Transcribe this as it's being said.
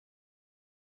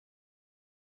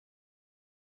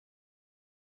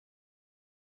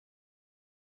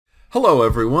Hello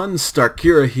everyone,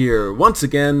 Starkira here once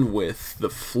again with The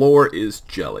Floor is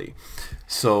Jelly.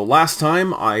 So last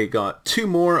time I got two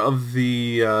more of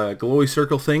the glowy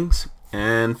circle things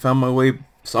and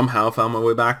somehow found my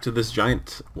way back to this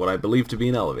giant, what I believe to be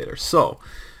an elevator. So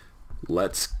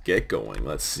let's get going.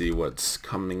 Let's see what's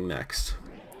coming next.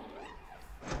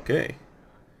 Okay.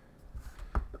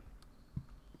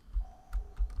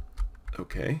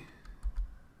 Okay.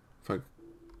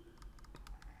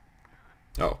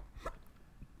 Oh.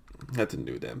 That didn't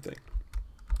do a damn thing.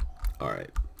 Alright,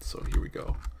 so here we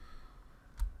go.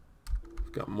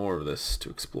 We've got more of this to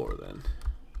explore then.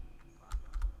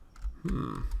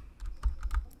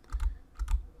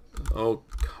 Oh,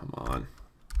 come on.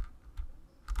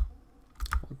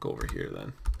 I'll go over here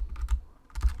then.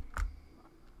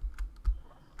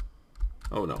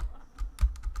 Oh no.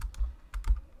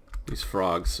 These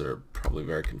frogs are probably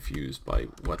very confused by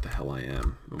what the hell I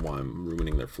am and why I'm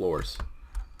ruining their floors.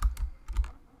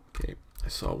 Okay, I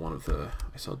saw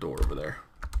a door over there.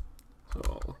 So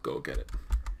I'll go get it.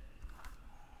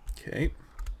 Okay.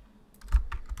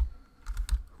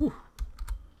 Whew.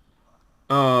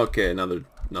 Okay, another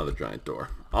giant door.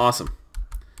 Awesome.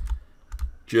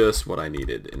 Just what I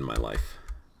needed in my life.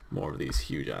 More of these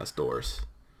huge ass doors.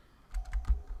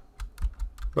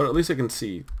 But at least I can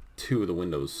see two of the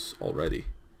windows already.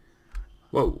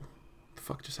 Whoa. What the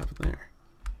fuck just happened there?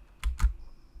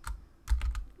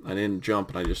 I didn't jump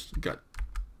and I just got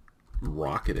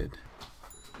rocketed.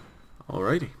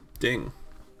 Alrighty. Ding.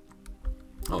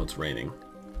 Oh, it's raining.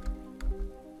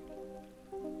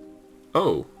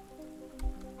 Oh.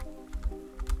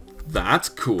 That's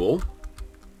cool.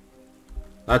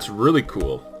 That's really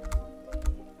cool.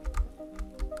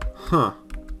 Huh.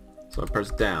 So I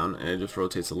press down and it just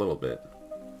rotates a little bit.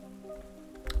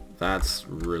 That's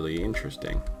really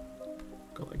interesting.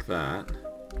 Go like that.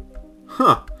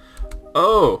 Huh.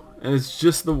 Oh, and it's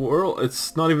just the world.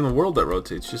 It's not even the world that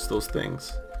rotates, just those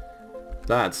things.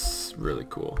 That's really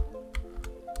cool.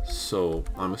 So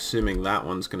I'm assuming that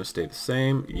one's gonna stay the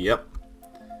same. Yep.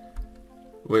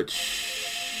 Which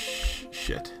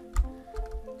shit.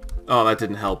 Oh, that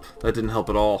didn't help. That didn't help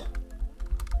at all.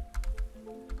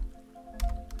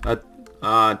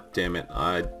 Damn it.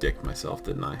 I dicked myself,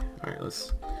 didn't I? Alright,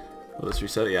 let's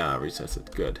reset it. Yeah, resets it.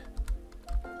 Good.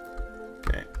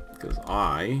 Okay, because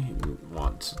I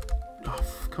want to... Oh,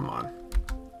 come on.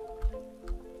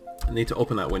 I need to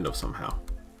open that window somehow.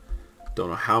 Don't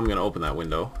know how I'm going to open that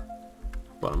window,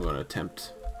 but I'm going to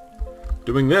attempt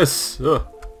doing this. Ugh.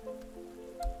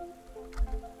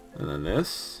 And then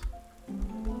this.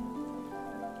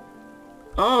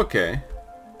 Okay.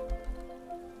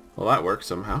 Well, that works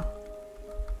somehow.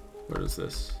 What is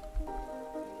this?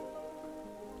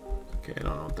 Okay, I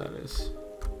don't know what that is.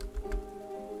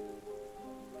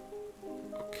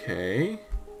 Okay.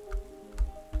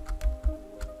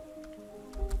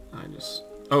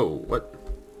 Oh, what?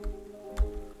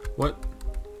 What?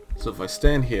 So if I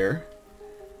stand here,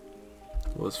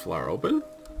 will this flower open?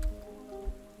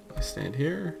 If I stand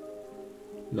here?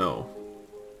 No.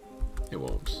 It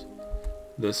won't.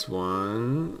 This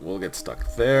one will get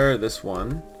stuck there. This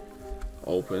one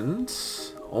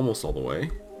opens almost all the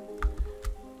way.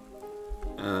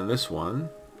 And this one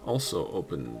also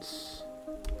opens.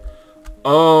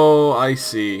 Oh, I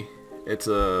see. It's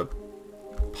a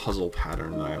puzzle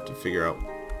pattern that I have to figure out.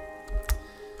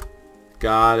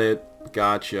 Got it.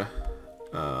 Gotcha.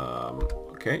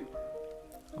 Okay.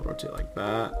 I'll rotate like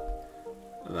that.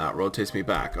 And that rotates me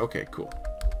back. Okay, cool.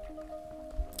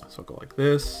 So I'll go like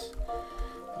this.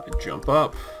 I jump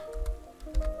up.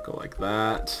 Go like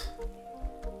that.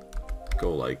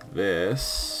 Go like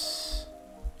this.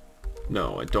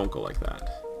 No, I don't go like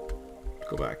that.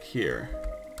 Go back here.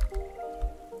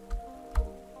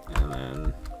 And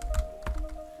then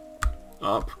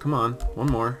up. Come on. One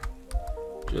more.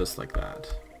 Just like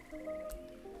that.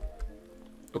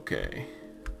 Okay.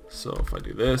 So if I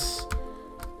do this,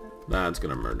 that's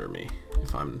gonna murder me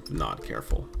if I'm not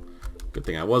careful. Good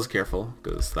thing I was careful,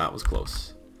 because that was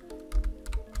close.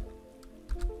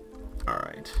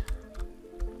 Alright.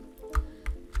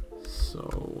 So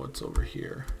what's over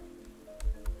here?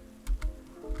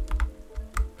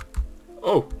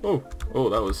 Oh, oh, oh,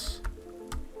 that was...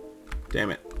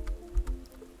 Damn it.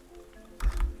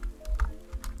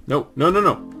 No, no, no,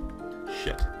 no.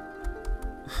 Shit.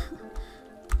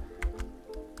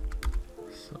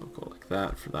 So go like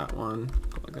that for that one.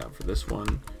 Go like that for this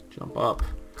one. Jump up.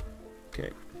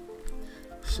 Okay.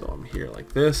 So I'm here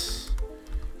like this.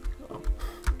 Up.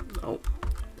 Nope.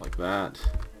 Like that.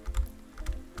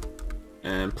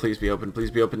 And please be open.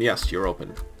 Please be open. Yes, you're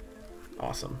open.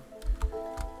 Awesome.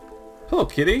 Hello,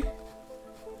 kitty.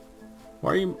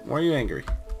 Why are you angry?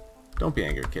 Don't be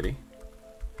angry, kitty.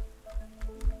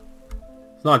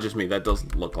 It's not just me. That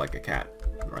doesn't look like a cat,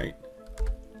 right?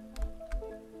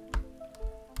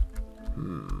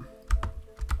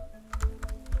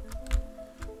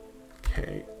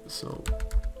 Okay, so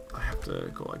I have to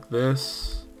go like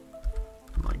this,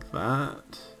 and like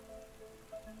that.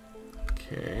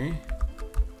 Okay,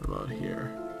 what about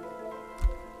here?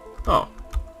 Oh,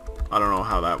 I don't know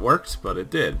how that works, but it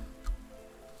did.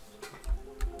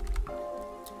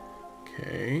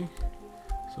 Okay,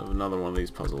 so I have another one of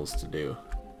these puzzles to do.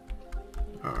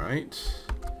 Alright,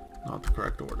 not the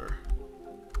correct order.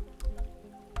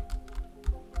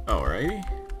 Alrighty,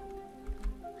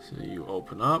 so you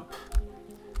open up,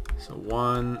 so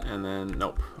one, and then,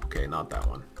 nope, okay, not that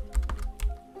one.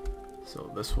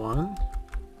 So this one,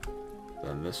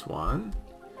 then this one,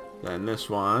 then this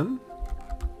one.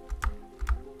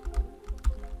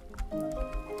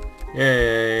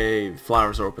 Yay, the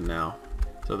flowers are open now.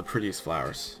 So the prettiest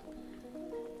flowers.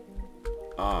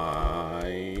 I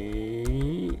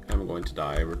am going to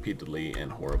die repeatedly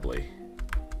and horribly.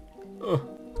 Oh.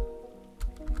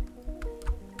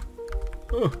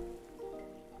 Oh.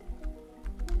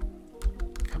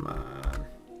 Come on.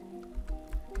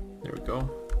 There we go.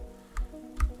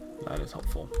 That is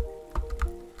helpful.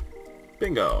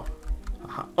 Bingo.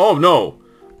 Aha. Oh no.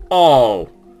 Oh.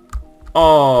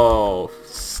 Oh.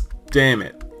 Damn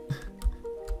it.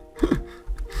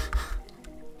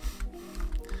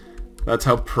 That's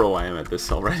how pro I am at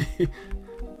this already.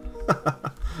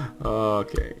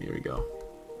 Okay, here we go.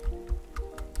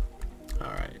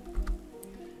 Alright.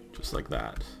 Just like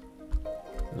that.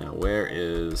 Now where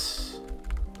is...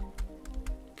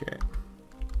 Okay.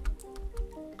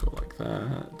 Go like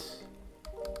that.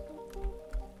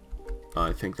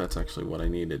 I think that's actually what I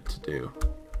needed to do.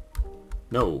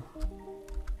 No.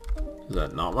 Is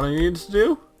that not what I needed to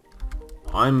do?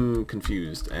 I'm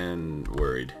confused and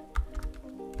worried.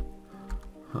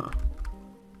 Huh.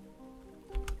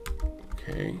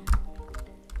 Okay.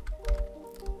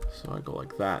 So I go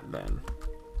like that then.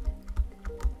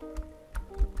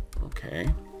 Okay.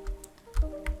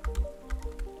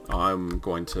 I'm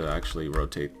going to actually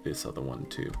rotate this other one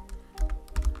too.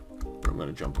 But I'm going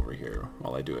to jump over here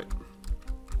while I do it.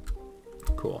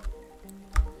 Cool.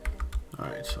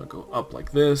 Alright, so I go up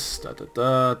like this. Da da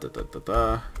da da da da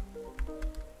da.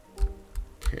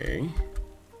 Okay.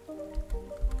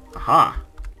 Aha!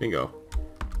 Bingo.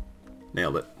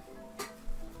 Nailed it.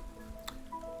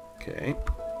 Okay.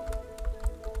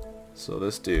 So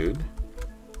this dude...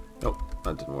 Nope,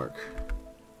 that didn't work.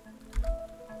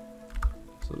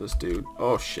 So this dude...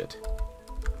 Oh, shit.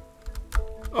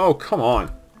 Oh, come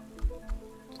on!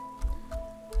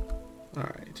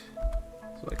 Alright.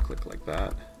 So I click like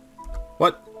that.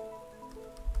 What?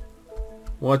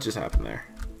 What just happened there?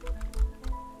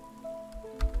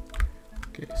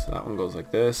 Okay, so that one goes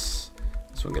like this.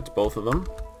 This one gets both of them.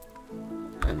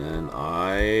 And then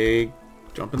I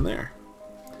jump in there.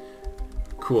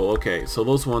 Cool, okay, so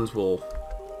those ones will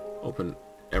open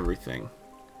everything.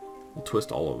 We'll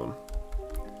twist all of them.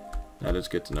 That is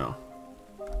good to know.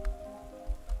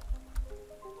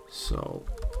 So,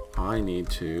 I need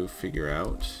to figure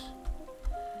out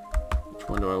which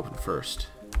one do I open first.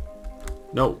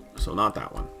 No, so not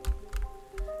that one.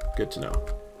 Good to know.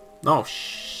 No,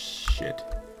 shit.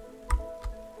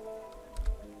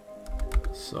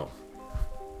 So,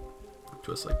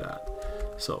 twist like that.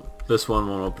 So, this one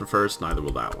won't open first, neither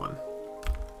will that one.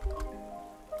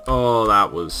 Oh,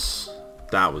 that was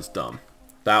dumb.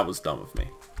 That was dumb of me.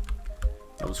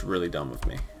 That was really dumb of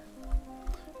me.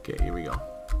 Okay, here we go.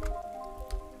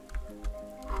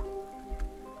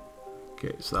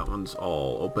 Okay, so that one's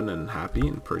all open and happy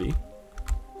and pretty.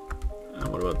 And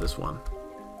what about this one?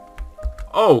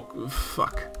 Oh,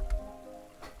 fuck.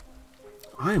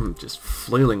 I'm just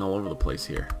flailing all over the place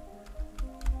here.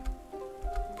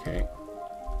 Okay.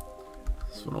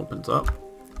 This one opens up.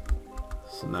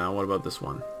 So now what about this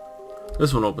one?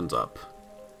 This one opens up.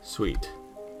 Sweet.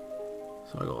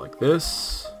 So I go like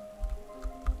this.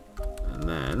 And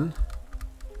then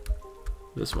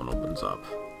this one opens up.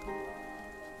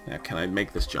 Now can I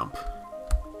make this jump?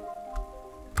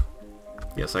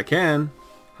 Yes I can.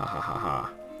 Ha ha ha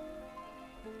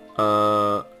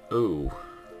ha. Ooh.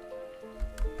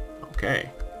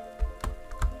 Okay.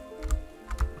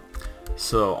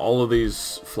 So all of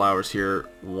these flowers here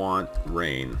want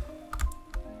rain.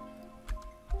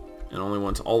 And only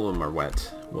once all of them are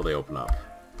wet will they open up.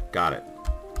 Got it.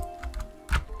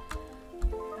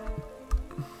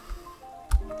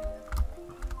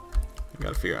 I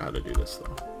gotta figure out how to do this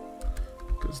though.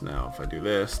 Because now if I do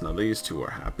this, now these two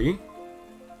are happy.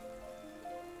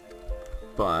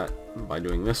 But by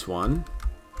doing this one,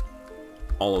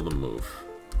 all of them move.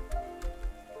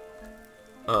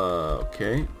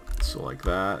 Okay, so like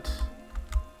that.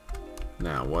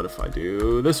 Now what if I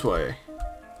do this way?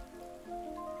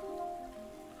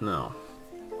 No.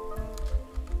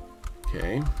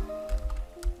 Okay.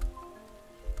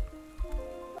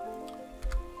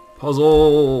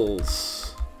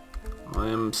 Puzzles! I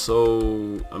am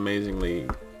so amazingly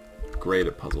great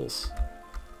at puzzles.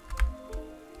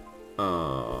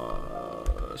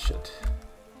 Shit.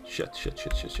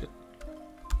 Shit.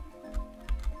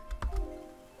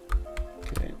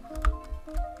 Okay.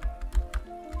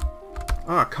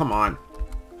 Ah, come on.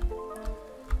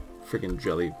 Freaking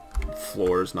jelly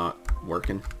floor's not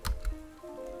working.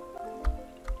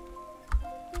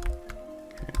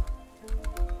 Okay.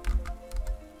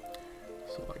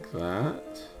 So like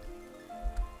that.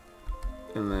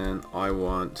 And then I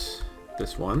want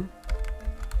this one.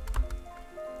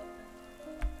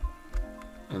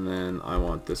 And then I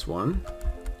want this one.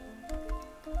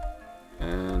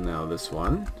 And now this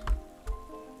one.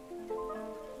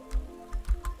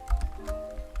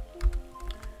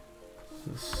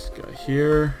 This guy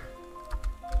here.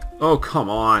 Oh, come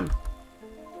on.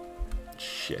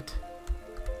 Shit.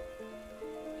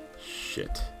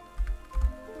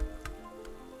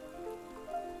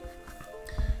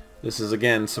 This is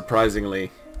again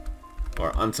surprisingly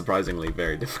or unsurprisingly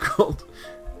very difficult.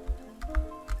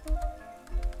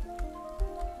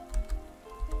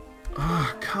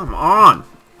 Oh, come on.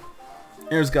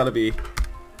 There's got to be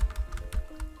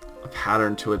a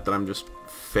pattern to it that I'm just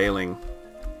failing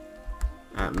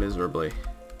at miserably.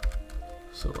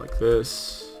 So like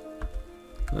this,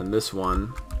 then this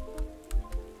one.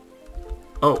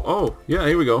 Oh, yeah,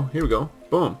 here we go,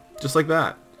 boom, just like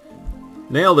that.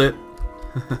 Nailed it.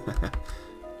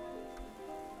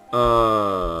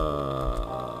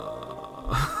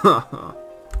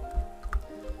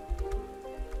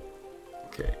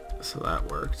 Okay, so that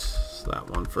worked. So that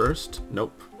one first.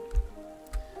 Nope.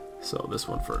 So this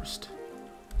one first.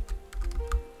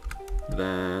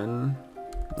 Then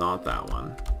not that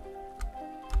one.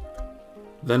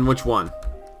 Then which one?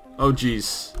 Oh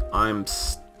geez, I'm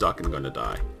stuck and gonna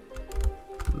die.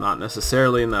 Not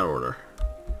necessarily in that order,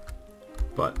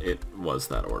 but it was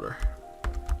that order.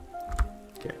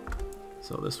 Okay,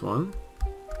 so this one.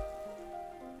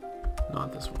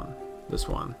 Not this one. This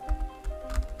one.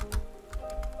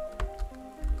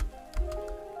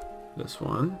 This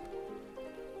one.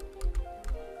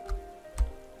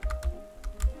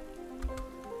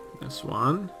 This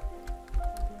one.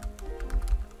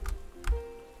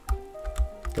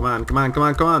 Come on, come on, come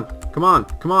on, come on, come on,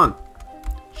 come on.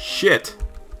 Shit.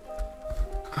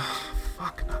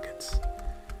 Fuck nuggets.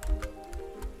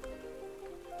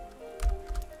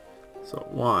 So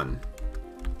 1,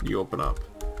 you open up.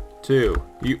 2,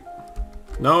 you.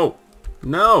 No,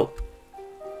 no.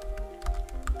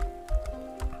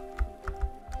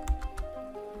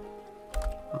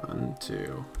 1,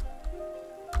 2,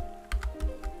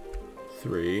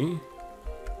 3,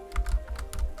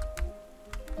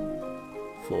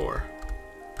 4.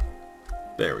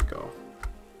 There we go.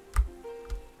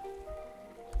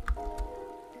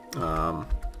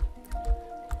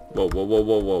 Whoa, whoa, whoa,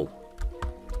 whoa, whoa.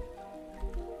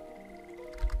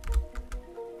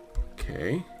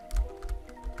 Okay.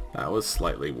 That was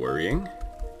slightly worrying.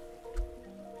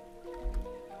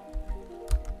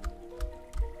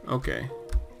 Okay.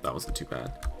 That wasn't too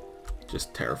bad.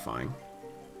 Just terrifying.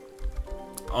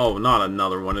 Oh, not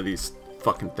another one of these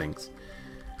fucking things.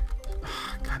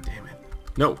 God damn it.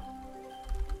 No.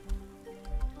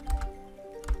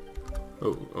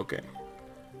 Oh, okay.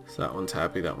 So that one's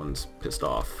happy, that one's pissed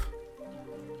off.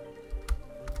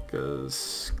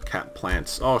 Because cat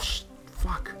plants... Oh,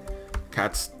 fuck.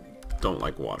 Cats don't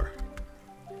like water.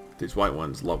 These white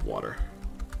ones love water.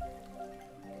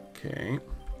 Okay.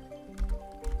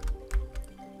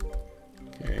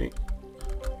 Okay.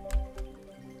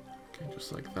 Okay,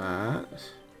 just like that.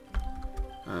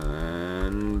 And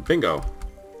then... Bingo!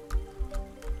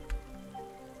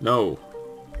 No.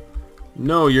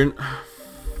 No, you're...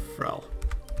 Frel.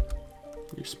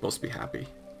 You're supposed to be happy.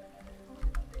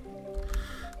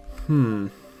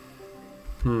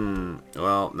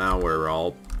 Well, now we're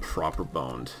all proper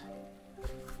boned.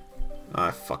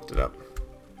 I fucked it up.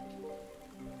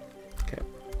 Okay.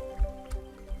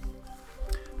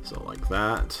 So like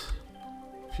that.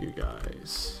 A few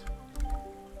guys.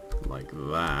 Like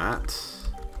that.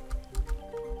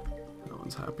 That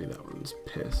one's happy, that one's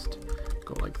pissed.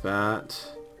 Go like that.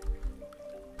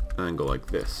 And then go like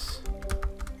this.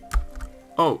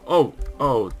 Oh.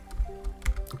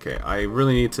 Okay, I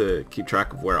really need to keep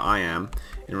track of where I am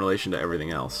in relation to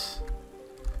everything else.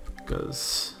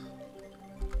 because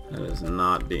that is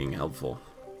not being helpful.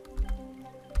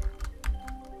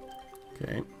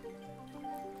 Okay.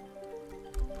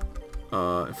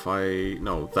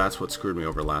 No, that's what screwed me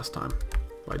over last time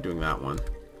by doing that one.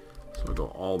 So I'll go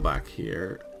all back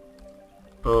here.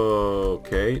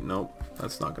 Okay, nope,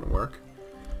 that's not gonna work.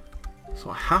 So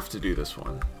I have to do this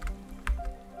one.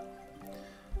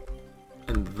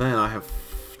 And then I have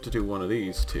to do one of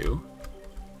these two.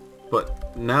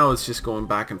 But now it's just going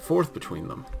back and forth between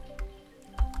them.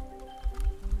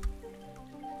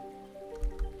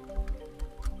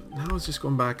 Now it's just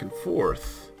going back and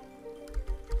forth.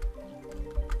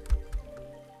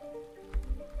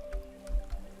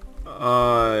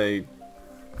 I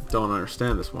don't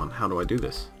understand this one. How do I do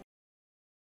this?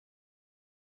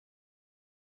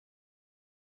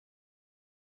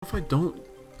 What if I don't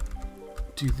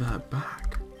do that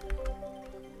back?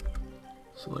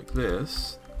 So like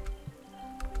this,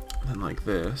 then like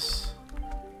this,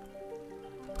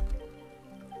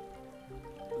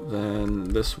 then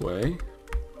this way.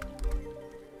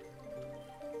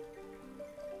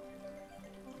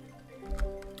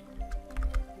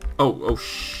 Oh,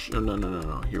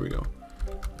 no, here we go.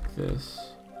 Like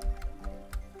this.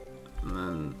 And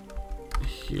then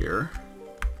here.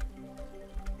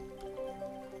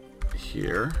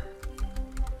 Here.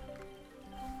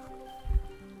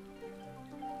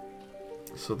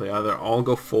 So they either all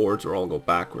go forwards or all go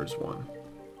backwards one.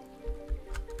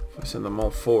 If I send them all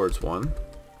forwards one.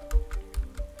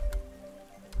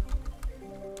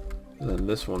 Then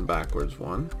this one backwards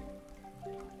one.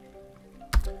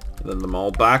 And then them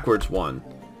all backwards one.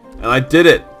 And I did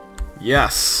it!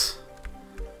 Yes!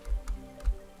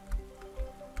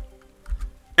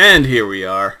 And here we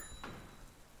are.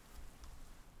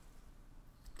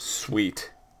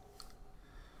 Sweet.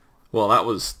 Well, that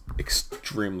was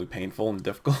extremely painful and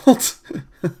difficult.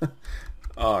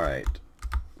 Alright.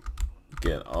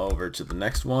 Get over to the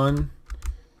next one.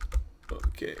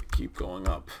 Okay, keep going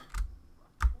up.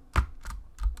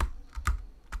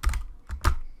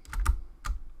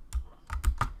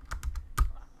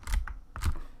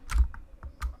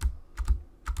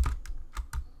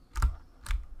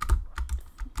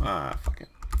 Ah, fuck it.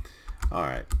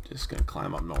 Alright, just gonna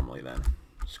climb up normally then.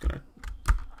 Just gonna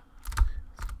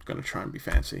try and be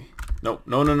fancy. Nope,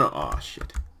 no. Aw,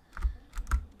 shit.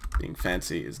 Being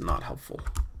fancy is not helpful.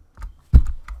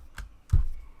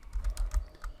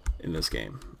 In this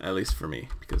game. At least for me,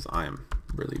 because I am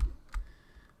really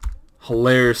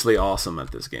hilariously awesome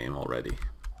at this game already.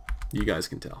 You guys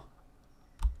can tell.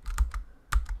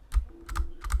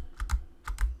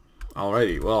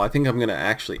 Alrighty, well, I think I'm going to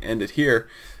actually end it here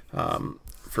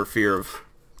for fear of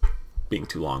being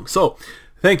too long. So,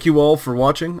 thank you all for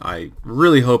watching. I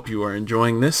really hope you are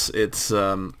enjoying this. It's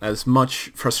as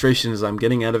much frustration as I'm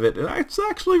getting out of it. It's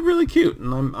actually really cute,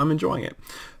 and I'm enjoying it.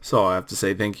 So I have to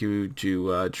say thank you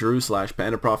to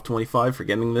Drew/PandaProf25 for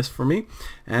getting this for me,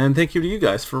 and thank you to you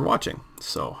guys for watching.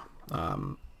 So,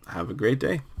 have a great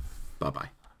day.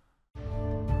 Bye-bye.